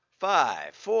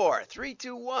Five, four, three,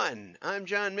 two, one. I'm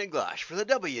John Miglosh for the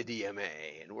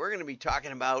WDMA, and we're going to be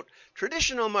talking about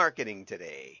traditional marketing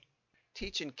today,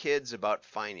 teaching kids about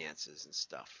finances and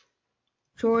stuff.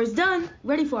 Chores done.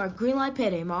 Ready for our Greenlight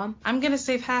payday, Mom. I'm gonna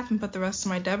save half and put the rest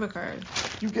on my debit card.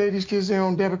 You gave these kids their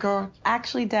own debit card?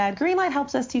 Actually, Dad, Greenlight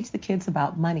helps us teach the kids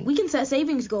about money. We can set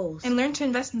savings goals. And learn to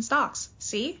invest in stocks.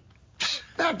 See?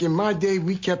 Back in my day,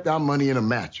 we kept our money in a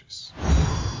mattress.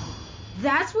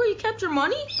 That's where you kept your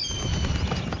money?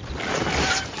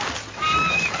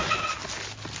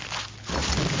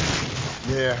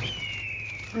 Yeah,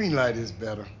 Greenlight is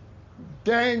better.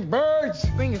 Dang birds!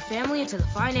 Bring your family into the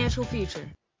financial future.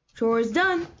 Chores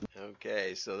done.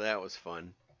 Okay, so that was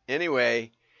fun.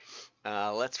 Anyway,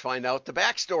 let's find out the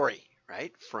backstory,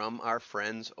 right, from our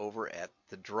friends over at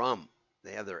the Drum.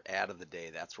 They have their ad of the day.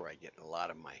 That's where I get a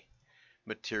lot of my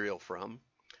material from.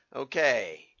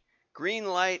 Okay,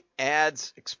 Greenlight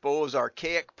ads expose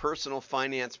archaic personal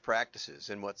finance practices.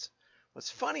 And what's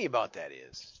funny about that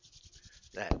is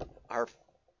that our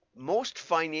most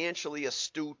financially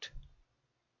astute,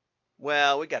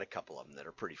 well, we got a couple of them that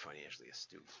are pretty financially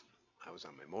astute. I was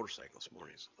on my motorcycle this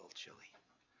morning. It's a little chilly.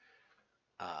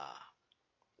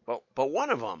 But one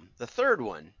of them, the third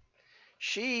one,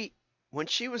 when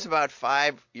she was about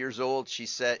 5 years old, she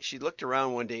looked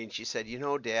around one day and she said, "You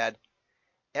know, Dad,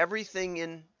 everything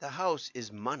in the house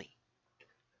is money."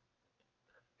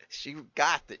 She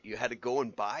got that you had to go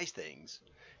and buy things,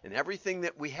 and everything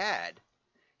that we had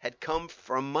come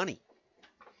from money.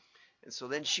 And so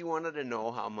then she wanted to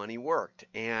know how money worked.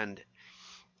 And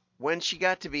when she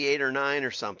got to be 8 or 9 or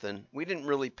something, we didn't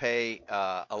really pay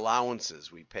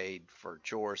allowances. We paid for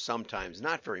chores sometimes,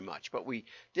 not very much, but we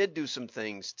did do some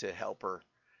things to help her.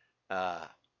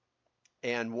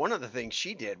 And one of the things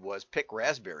she did was pick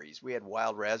raspberries. We had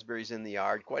wild raspberries in the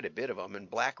yard, quite a bit of them, and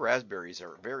black raspberries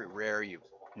are very rare. You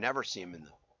never see them in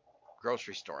the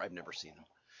grocery store. I've never seen them.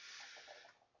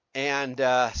 And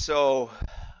so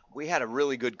we had a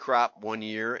really good crop one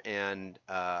year, and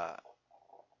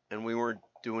we weren't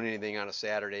doing anything on a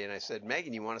Saturday. And I said,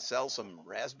 "Megan, you want to sell some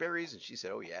raspberries?" And she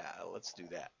said, "Oh yeah, let's do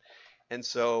that." And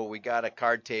so we got a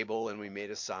card table and we made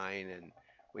a sign and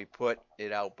we put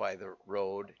it out by the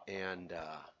road, and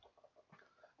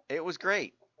it was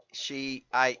great.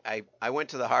 I went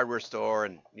to the hardware store,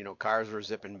 and cars were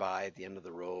zipping by at the end of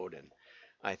the road, and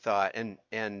I thought, and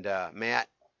Matt,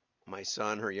 my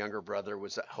son, her younger brother,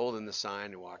 was holding the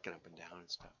sign and walking up and down and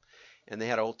stuff. And they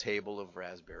had a whole table of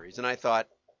raspberries. And I thought,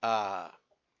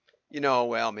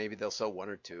 well, maybe they'll sell one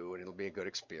or two and it'll be a good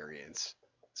experience.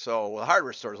 So the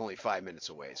hardware store is only 5 minutes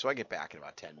away. So I get back in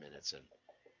about 10 minutes and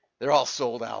they're all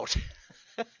sold out.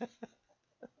 I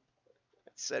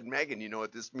said, "Megan, you know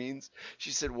what this means?"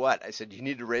 She said, "What?" I said, "You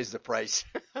need to raise the price."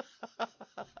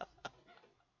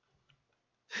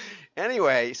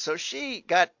 Anyway, so she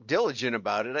got diligent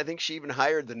about it. I think she even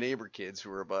hired the neighbor kids who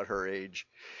were about her age.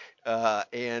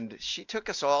 And she took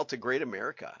us all to Great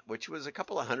America, which was a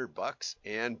couple of $100,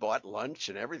 and bought lunch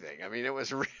and everything. I mean, it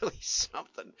was really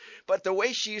something. But the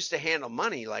way she used to handle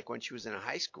money, like when she was in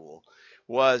high school,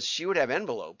 was she would have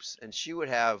envelopes, and she would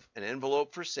have an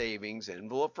envelope for savings, an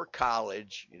envelope for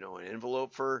college, an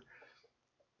envelope for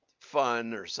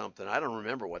fun or something. I don't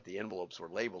remember what the envelopes were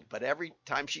labeled, but every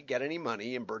time she'd get any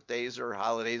money in birthdays or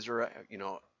holidays or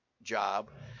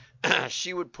job,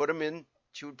 she would put them in.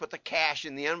 She would put the cash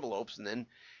in the envelopes, and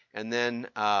then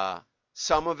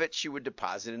some of it she would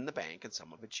deposit in the bank, and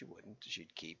some of it she wouldn't.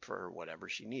 She'd keep for whatever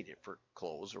she needed, for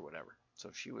clothes or whatever.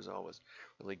 So she was always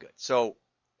really good. So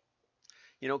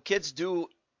kids do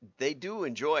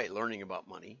enjoy learning about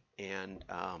money, and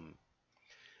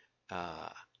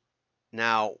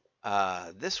now.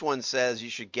 This one says you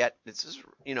should get, this is,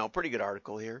 a pretty good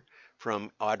article here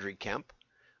from Audrey Kemp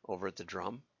over at the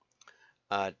Drum.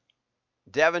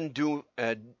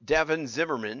 Devin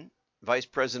Zimmerman, Vice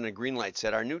President of Greenlight,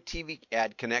 said, "Our new TV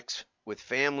ad connects with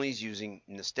families using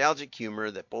nostalgic humor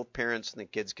that both parents and the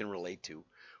kids can relate to,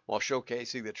 while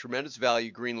showcasing the tremendous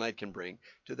value Greenlight can bring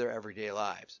to their everyday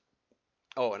lives."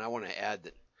 Oh, and I want to add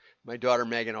that my daughter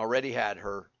Megan already had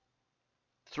her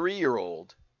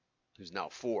 3-year-old, who's now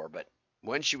 4, but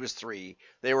when she was 3,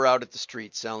 they were out at the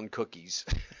street selling cookies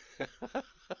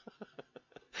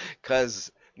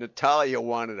because Natalia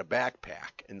wanted a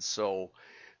backpack, and so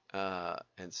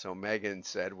Megan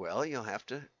said, "Well, we'll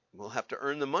have to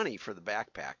earn the money for the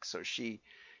backpack." So she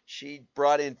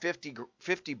brought in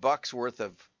 $50 worth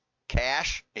of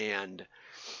cash, and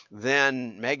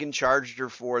then Megan charged her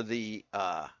for the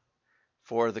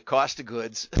cost of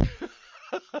goods.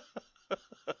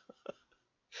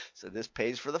 So this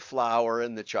pays for the flour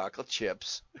and the chocolate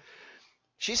chips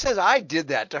She says I did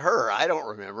that to her. I don't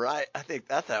remember. I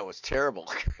thought it was terrible,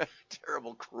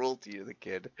 terrible cruelty to the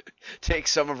kid. Take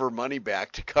some of her money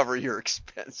back to cover your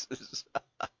expenses.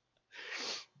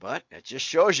 But it just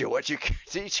shows you what you can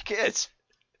teach kids,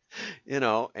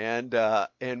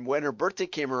 And when her birthday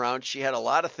came around, she had a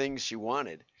lot of things she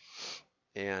wanted,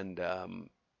 and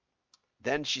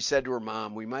then she said to her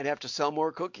mom, "We might have to sell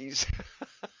more cookies."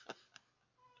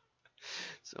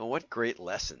 So what great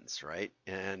lessons, right?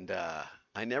 And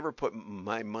I never put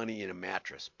my money in a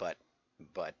mattress, but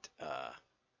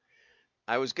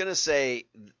I was gonna say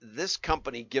this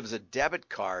company gives a debit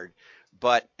card,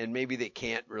 and maybe they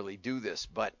can't really do this,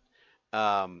 but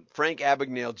Frank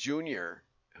Abagnale Jr.,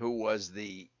 who was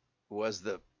the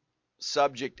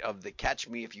subject of the Catch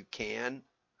Me If You Can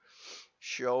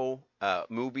show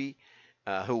movie,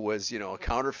 who was a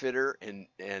counterfeiter and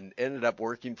ended up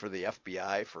working for the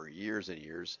FBI for years and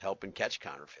years, helping catch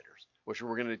counterfeiters, which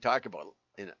we're going to talk about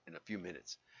in a few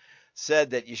minutes. Said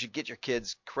that you should get your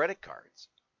kids credit cards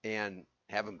and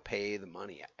have them pay the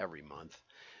money every month,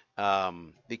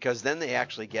 because then they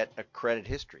actually get a credit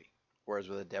history, whereas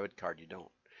with a debit card you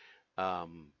don't.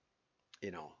 Um,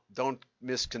 don't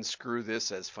misconstrue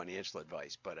this as financial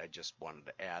advice, but I just wanted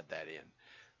to add that in,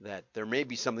 that there may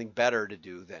be something better to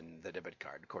do than the debit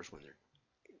card. Of course, when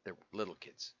they're little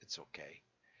kids, it's okay.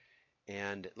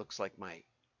 And it looks like my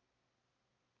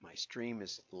stream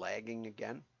is lagging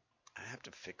again. I have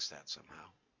to fix that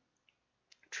somehow.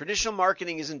 Traditional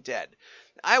marketing isn't dead.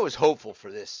 I was hopeful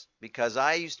for this because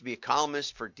I used to be a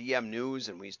columnist for DM News,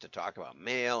 and we used to talk about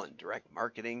mail and direct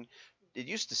marketing. It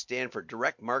used to stand for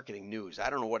Direct Marketing News. I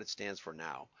don't know what it stands for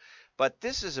now. But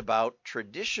this is about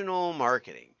traditional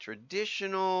marketing.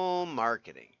 Traditional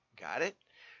marketing. Got it?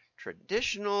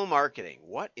 Traditional marketing.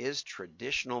 What is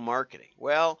traditional marketing?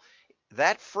 Well,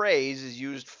 that phrase is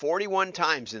used 41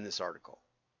 times in this article.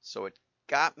 So it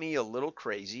got me a little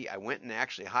crazy. I went and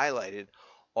actually highlighted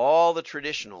all the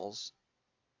traditionals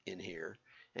in here.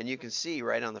 And you can see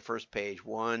right on the first page,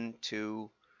 1,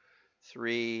 2,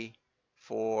 3,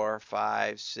 4,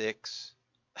 5, 6,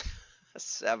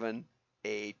 7,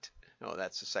 8. No,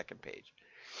 that's the second page.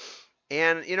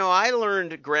 And, I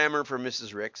learned grammar from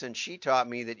Mrs. Ricks, and she taught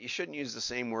me that you shouldn't use the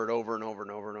same word over and over and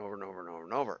over and over and over and over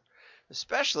and over.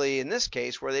 Especially in this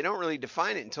case where they don't really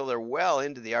define it until they're well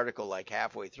into the article, like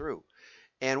halfway through.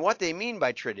 And what they mean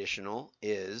by traditional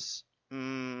is,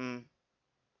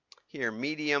 here,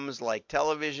 mediums like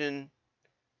television,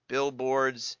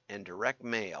 billboards, and direct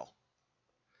mail.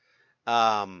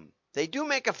 They do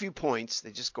make a few points.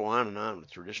 They just go on and on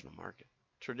with traditional marketing.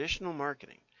 Traditional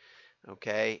marketing,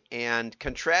 okay? And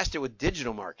contrast it with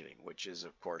digital marketing, which is,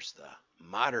 of course, the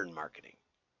modern marketing,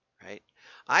 right?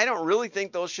 I don't really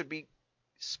think those should be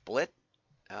split.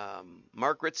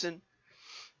 Mark Ritson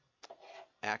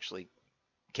actually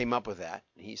came up with that.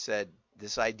 He said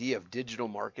this idea of digital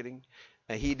marketing,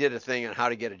 he did a thing on how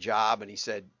to get a job, and he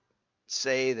said,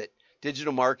 say that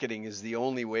digital marketing is the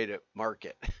only way to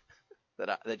market,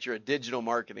 that you're a digital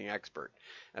marketing expert.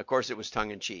 And of course, it was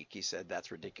tongue in cheek. He said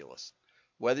that's ridiculous.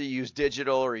 Whether you use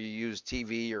digital or you use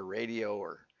TV or radio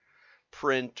or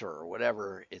print or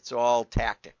whatever, it's all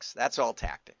tactics. That's all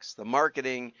tactics. The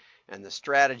marketing and the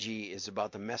strategy is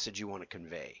about the message you want to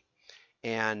convey.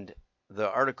 And the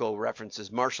article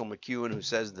references Marshall McLuhan, who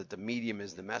says that the medium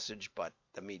is the message, but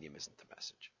the medium isn't the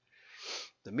message.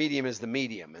 The medium is the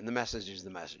medium, and the message is the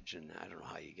message. And I don't know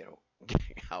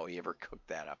how he ever cooked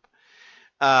that up.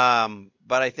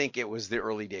 But I think it was the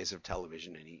early days of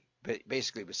television, and he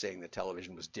basically was saying that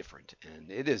television was different,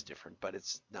 and it is different, but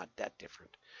it's not that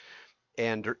different.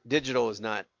 And digital is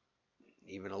not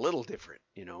even a little different,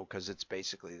 because it's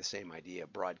basically the same idea,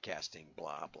 broadcasting,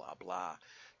 blah, blah, blah,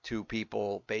 to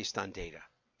people based on data.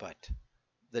 But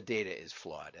the data is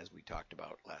flawed, as we talked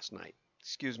about last night.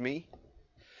 Excuse me.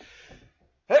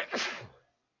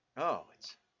 Oh,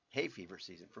 it's hay fever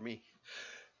season for me.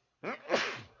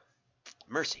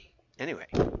 Mercy. Anyway.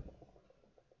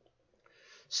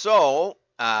 So,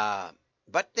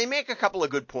 but they make a couple of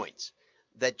good points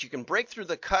that you can break through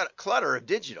the clutter of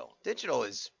digital. Digital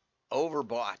is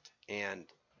overbought and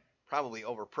probably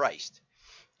overpriced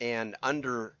and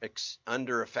under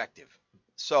effective.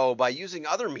 So by using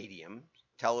other medium,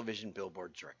 television,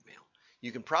 billboards, direct mail,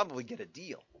 you can probably get a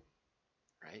deal,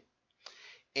 right?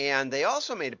 And they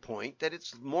also made a point that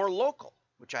it's more local,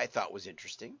 which I thought was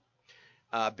interesting.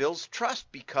 Builds trust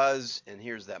because, and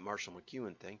here's that Marshall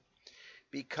McLuhan thing,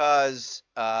 because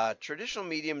traditional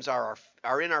mediums are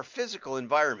in our physical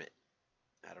environment.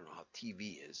 I don't know how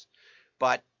TV is,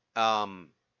 but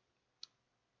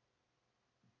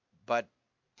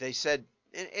they said,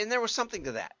 and there was something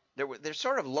to that. They're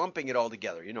sort of lumping it all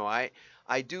together.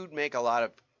 I do make a lot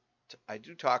of, I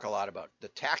do talk a lot about the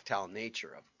tactile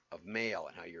nature of mail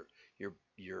and how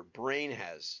your brain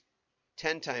has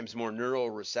 10 times more neural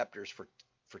receptors for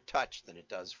touch than it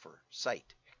does for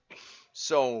sight.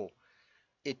 So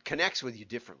it connects with you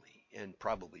differently and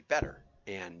probably better,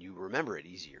 and you remember it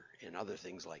easier and other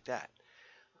things like that.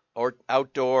 Or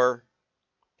outdoor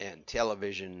and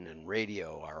television and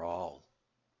radio are all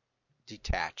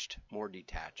detached, more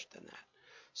detached than that.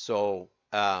 So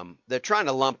they're trying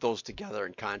to lump those together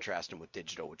and contrast them with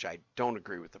digital, which I don't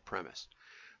agree with the premise.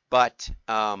 But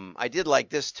I did like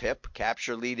this tip: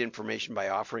 capture lead information by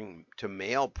offering to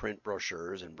mail print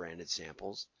brochures and branded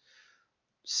samples.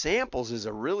 Samples is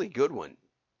a really good one.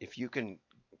 If you can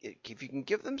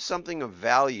give them something of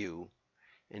value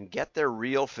and get their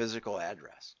real physical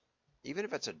address, even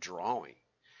if it's a drawing.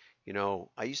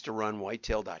 I used to run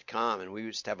whitetail.com, and we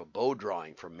used to have a bow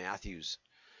drawing from Matthew's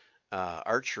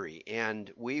archery,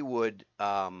 and we would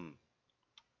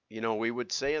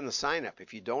say in the sign up,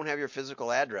 if you don't have your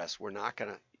physical address, we're gonna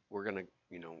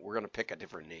pick a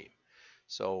different name.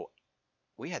 So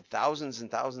we had thousands and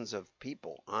thousands of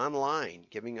people online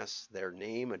giving us their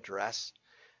name, address,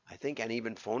 I think, and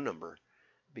even phone number,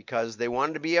 because they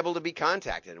wanted to be able to be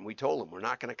contacted. And we told them, we're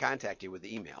not going to contact you with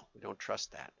email. We don't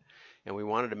trust that. And we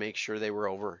wanted to make sure they were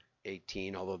over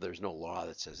 18, although there's no law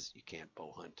that says you can't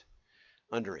bow hunt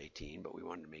under 18, but we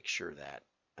wanted to make sure that,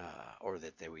 or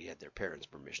that we had their parents'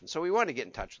 permission. So we wanted to get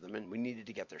in touch with them, and we needed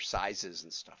to get their sizes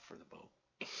and stuff for the bow.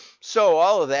 So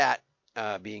all of that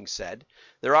being said,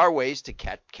 there are ways to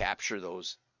capture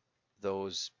those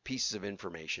pieces of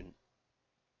information.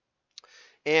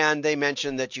 And they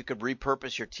mentioned that you could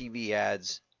repurpose your TV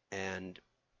ads and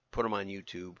put them on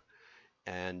YouTube.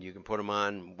 And you can put them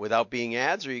on without being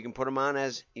ads, or you can put them on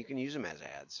you can use them as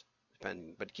ads,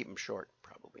 but keep them short,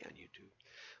 probably on YouTube.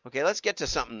 Okay, let's get to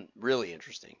something really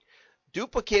interesting.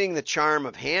 Duplicating the charm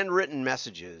of handwritten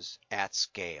messages at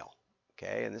scale.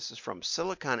 Okay, and this is from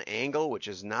SiliconANGLE, which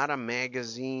is not a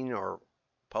magazine or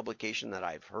publication that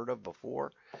I've heard of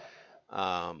before,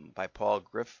 by Paul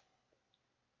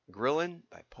Grillin.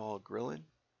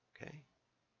 Okay,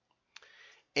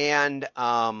 and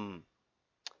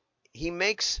he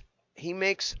makes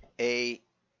a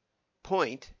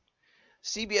point.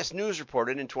 CBS News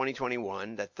reported in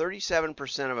 2021 that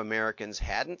 37% of Americans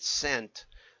hadn't sent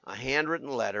a handwritten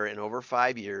letter in over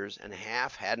 5 years, and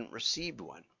half hadn't received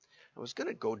one. I was going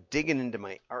to go digging into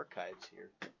my archives here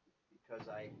because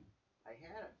I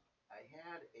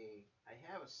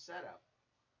have a setup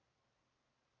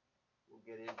we'll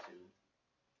get into,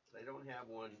 but I don't have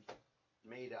one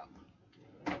made up.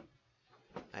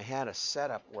 I had a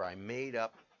setup where I made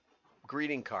up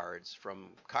greeting cards from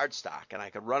cardstock, and I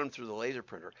could run them through the laser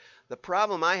printer. The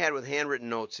problem I had with handwritten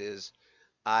notes is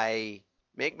I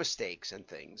make mistakes and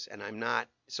things, and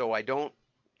so I don't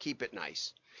keep it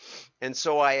nice. And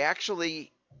so I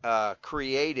actually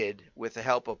created, with the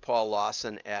help of Paul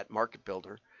Lawson at Market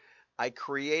Builder, I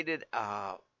created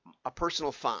a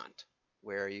personal font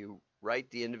where you write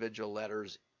the individual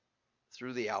letters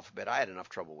through the alphabet. I had enough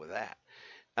trouble with that.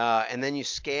 And then you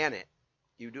scan it.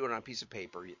 You do it on a piece of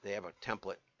paper. They have a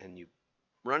template, and you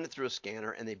run it through a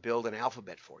scanner, and they build an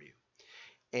alphabet for you.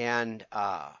 And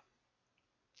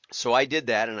so I did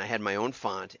that, and I had my own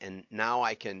font, and now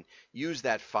I can use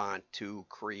that font to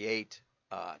create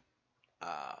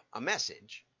a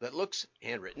message that looks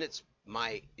handwritten. It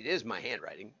is my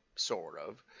handwriting, sort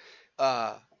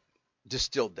of,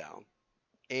 distilled down.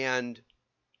 And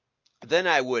then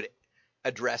I would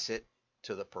address it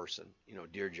to the person,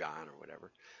 Dear John or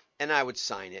whatever, and I would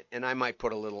sign it, and I might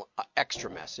put a little extra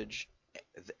message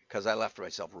because I left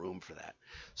myself room for that.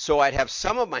 So I'd have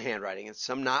some of my handwriting and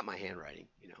some not my handwriting,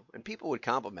 and people would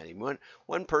compliment him.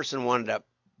 One person wanted to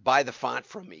buy the font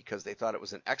from me because they thought it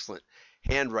was an excellent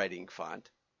handwriting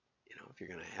font, if you're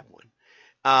going to have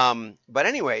one. But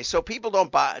anyway, so people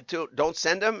don't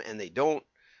send them, and they don't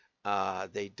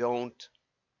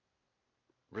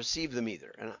receive them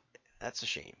either, and that's a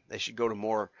shame. They should go to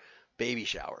more baby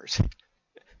showers.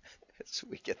 So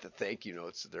we get the thank you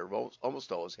notes. They're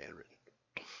almost always handwritten.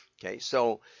 Okay,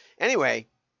 so anyway,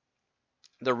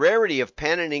 the rarity of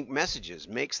pen and ink messages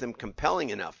makes them compelling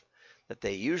enough that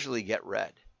they usually get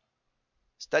read.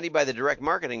 A study by the Direct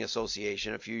Marketing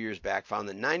Association a few years back found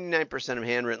that 99% of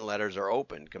handwritten letters are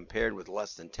opened, compared with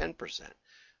less than 10%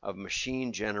 of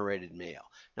machine-generated mail.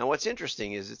 Now, what's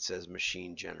interesting is it says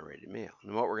machine-generated mail.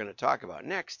 And what we're going to talk about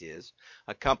next is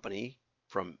a company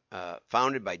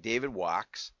founded by David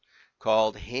Wachs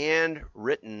called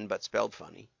Handwritten, but spelled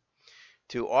funny,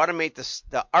 to automate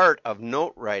the art of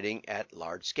note writing at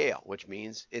large scale, which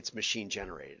means it's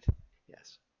machine-generated.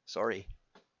 Yes, sorry.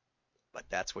 but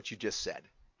that's what you just said.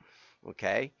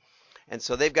 Okay? And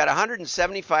so they've got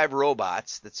 175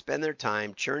 robots that spend their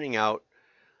time churning out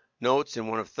notes in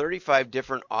one of 35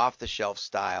 different off-the-shelf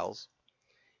styles.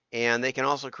 And they can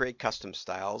also create custom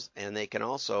styles, and they can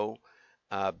also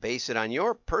base it on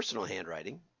your personal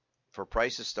handwriting for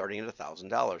prices starting at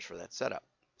 $1,000 for that setup.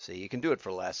 So you can do it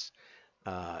for less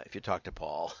if you talk to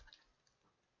Paul,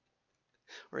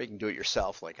 or you can do it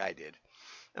yourself like I did.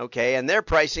 Okay, and their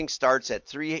pricing starts at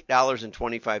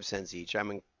 $3.25 each.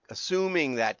 I'm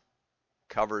assuming that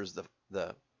covers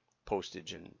the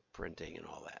postage and printing and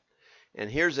all that.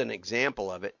 And here's an example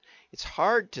of it. It's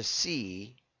hard to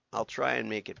see. I'll try and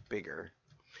make it bigger.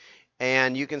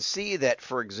 And you can see that,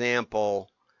 for example,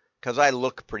 because I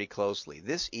look pretty closely,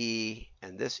 this E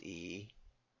and this E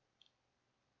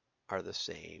are the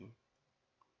same.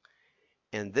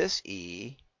 And this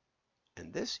E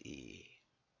and this E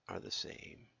are the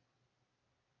same.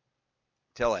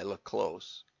 Till I look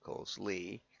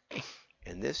closely,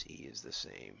 and this E is the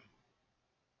same.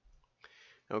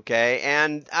 Okay,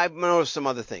 and I've noticed some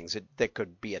other things that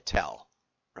could be a tell,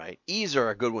 right? E's are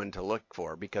a good one to look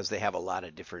for because they have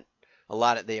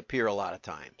they appear a lot of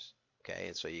times. Okay,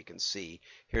 and so you can see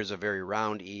here's a very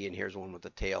round E, and here's one with the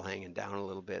tail hanging down a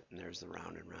little bit, and there's the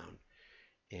round and round.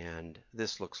 And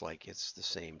this looks like it's the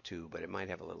same too, but it might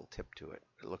have a little tip to it.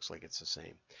 It looks like it's the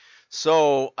same.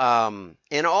 So,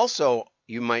 and also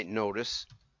you might notice,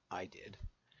 I did,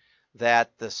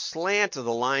 that the slant of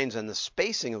the lines and the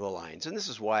spacing of the lines, and this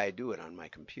is why I do it on my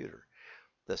computer,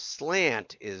 the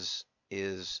slant is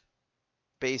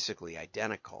basically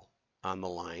identical on the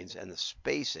lines, and the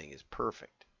spacing is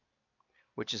perfect,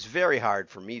 which is very hard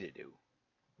for me to do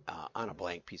on a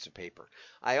blank piece of paper.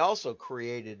 I also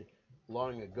created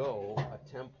long ago a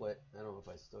template. I don't know if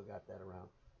I still got that around,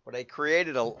 but I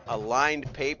created a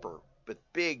lined paper with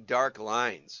big dark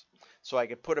lines, so I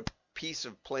could put a piece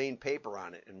of plain paper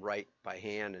on it and write by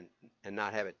hand and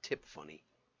not have it tip funny.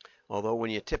 Although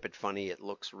when you tip it funny, it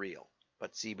looks real.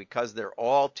 But see, because they're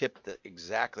all tipped at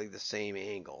exactly the same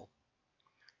angle,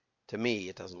 to me,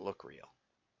 it doesn't look real.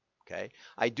 Okay,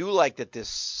 I do like that this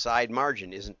side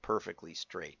margin isn't perfectly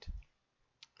straight.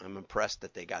 I'm impressed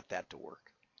that they got that to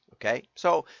work. Okay,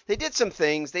 so they did some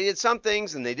things,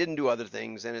 and they didn't do other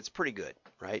things, and it's pretty good,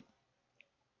 right?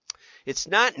 It's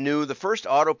not new. The first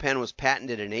auto pen was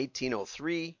patented in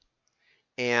 1803,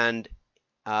 and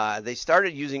they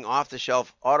started using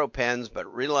off-the-shelf auto pens,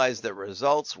 but realized that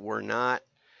results were not,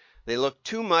 they looked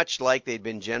too much like they'd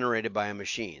been generated by a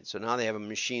machine. So now they have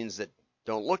machines that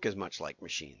don't look as much like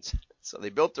machines. So they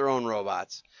built their own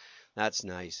robots. That's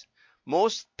nice.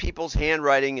 Most people's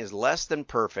handwriting is less than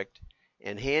perfect,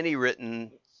 and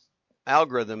handwritten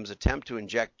algorithms attempt to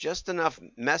inject just enough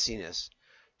messiness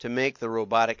to make the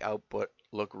robotic output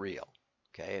look real.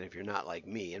 Okay, and if you're not like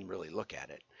me and really look at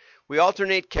it, we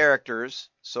alternate characters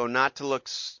so not to look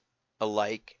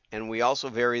alike, and we also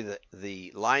vary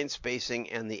the line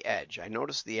spacing and the edge. I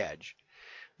noticed the edge,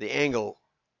 the angle.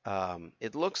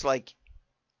 It looks like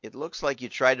you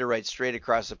tried to write straight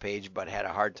across the page but had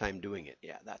a hard time doing it.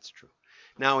 Yeah, that's true.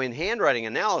 Now in handwriting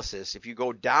analysis, if you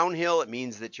go downhill, it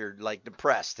means that you're like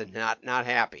depressed and not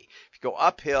happy. If you go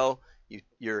uphill,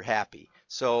 you're happy.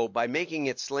 So by making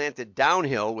it slanted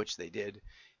downhill, which they did,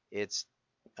 it's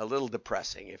a little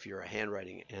depressing if you're a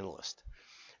handwriting analyst.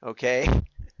 Okay?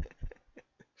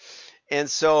 And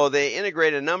so they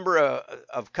integrate a number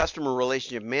of customer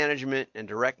relationship management and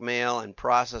direct mail and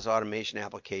process automation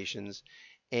applications.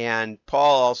 And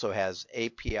Paul also has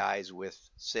APIs with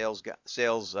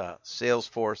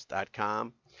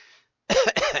Salesforce.com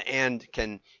and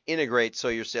can integrate so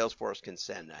your Salesforce can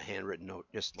send a handwritten note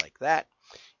just like that.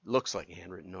 It looks like a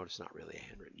handwritten note. It's not really a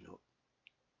handwritten note.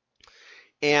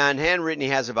 And Handwritten, he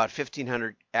has about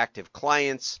 1,500 active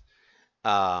clients.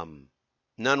 None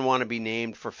want to be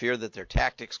named for fear that their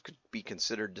tactics could be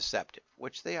considered deceptive,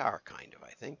 which they are kind of,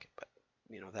 I think. But,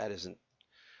 that isn't.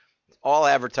 All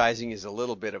advertising is a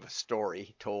little bit of a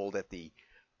story told at the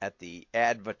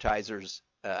advertisers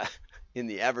in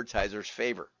the advertiser's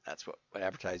favor. That's what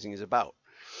advertising is about.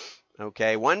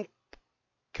 Okay, one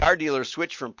car dealer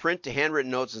switched from print to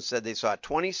handwritten notes and said they saw a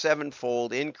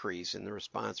 27-fold increase in the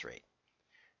response rate.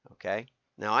 Okay,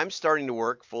 now I'm starting to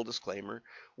work, full disclaimer,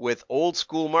 with old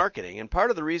school marketing, and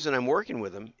part of the reason I'm working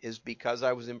with them is because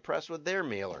I was impressed with their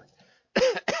mailer.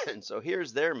 And so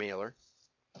here's their mailer.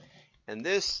 And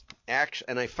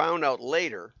and I found out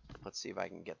later, let's see if I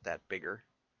can get that bigger.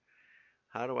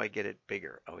 How do I get it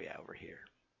bigger? Oh yeah, over here.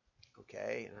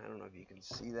 Okay, and I don't know if you can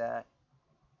see that.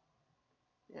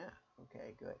 Yeah,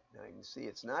 okay, good. Now you can see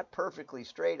it's not perfectly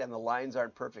straight and the lines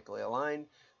aren't perfectly aligned.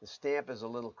 The stamp is a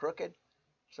little crooked.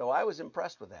 So I was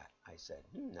impressed with that. I said,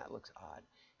 that looks odd.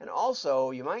 And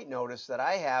also, you might notice that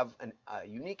I have a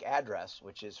unique address,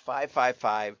 which is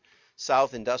 555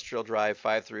 South Industrial Drive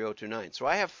 53029. So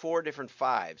I have 4 different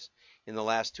 5s in the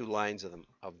last 2 lines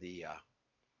of the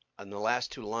on the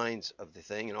last 2 lines of the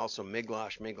thing, and also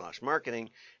Miglosh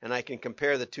marketing, and I can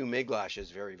compare the 2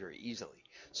 Migloshes very, very easily.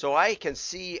 So I can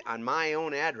see on my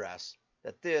own address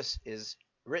that this is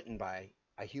written by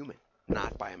a human,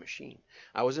 not by a machine.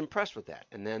 I was impressed with that.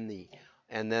 And then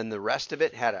the rest of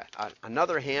it had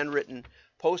another handwritten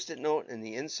post-it note in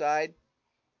the inside.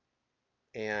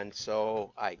 And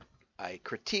so I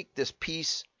critiqued this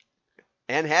piece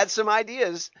and had some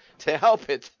ideas to help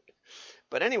it.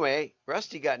 But anyway,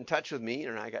 Rusty got in touch with me,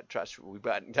 and we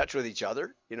got in touch with each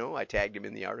other. I tagged him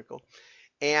in the article,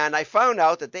 and I found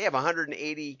out that they have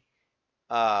 180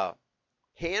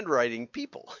 handwriting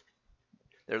people.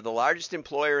 They're the largest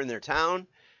employer in their town,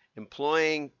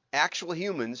 employing actual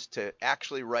humans to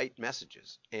actually write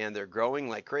messages, and they're growing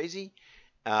like crazy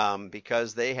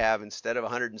because they have, instead of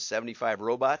 175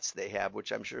 robots, they have,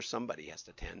 which I'm sure somebody has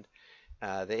to tend,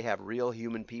 they have real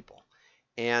human people.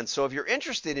 And so if you're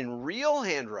interested in real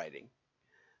handwriting,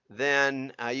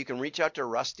 then you can reach out to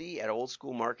Rusty at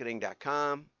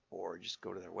oldschoolmarketing.com, or just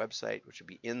go to their website, which will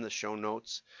be in the show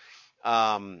notes.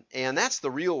 And that's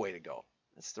the real way to go.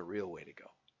 That's the real way to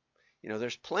go.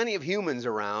 There's plenty of humans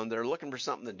around. They're looking for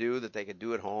something to do that they could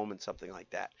do at home and something like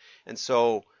that. And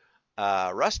so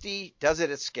Rusty does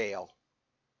it at scale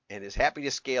and is happy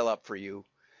to scale up for you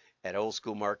at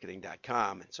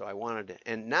oldschoolmarketing.com. And so I wanted to,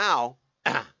 and now,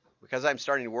 because I'm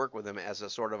starting to work with them as a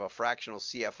sort of a fractional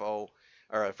CFO,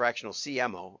 or a fractional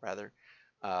CMO rather,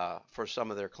 for some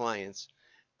of their clients,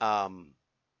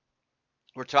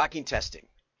 we're talking testing,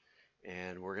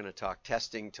 and we're going to talk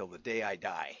testing till the day I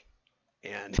die.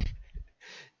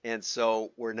 And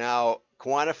so we're now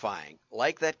quantifying,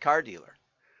 like that car dealer.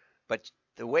 But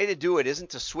the way to do it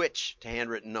isn't to switch to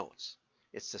handwritten notes.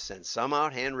 It's to send some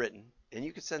out handwritten, and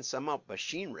you could send some out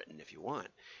machine written if you want,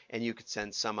 and you could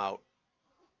send some out,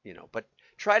 but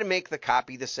try to make the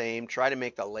copy the same, try to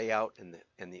make the layout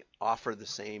and the offer the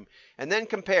same, and then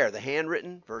compare the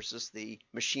handwritten versus the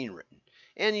machine written.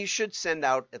 And you should send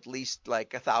out at least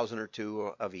like 1,000 or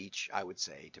 2 of each, I would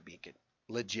say, to make it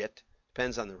legit.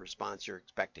 Depends on the response you're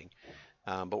expecting,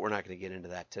 but we're not going to get into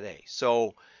that today.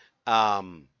 So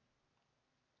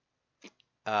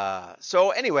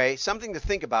anyway, something to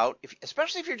think about,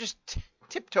 especially if you're just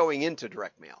tiptoeing into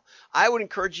direct mail. I would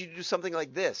encourage you to do something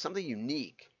like this, something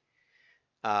unique,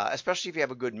 especially if you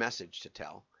have a good message to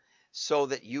tell, so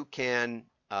that you can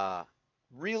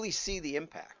really see the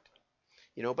impact.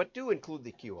 But do include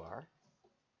the QR.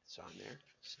 It's on there.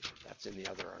 That's in the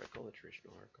other article, the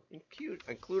traditional article.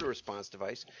 Include a response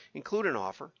device. Include an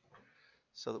offer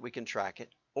so that we can track it.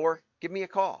 Or give me a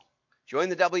call. Join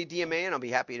the WDMA, and I'll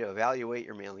be happy to evaluate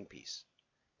your mailing piece.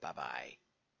 Bye-bye.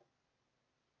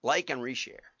 Like and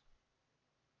reshare.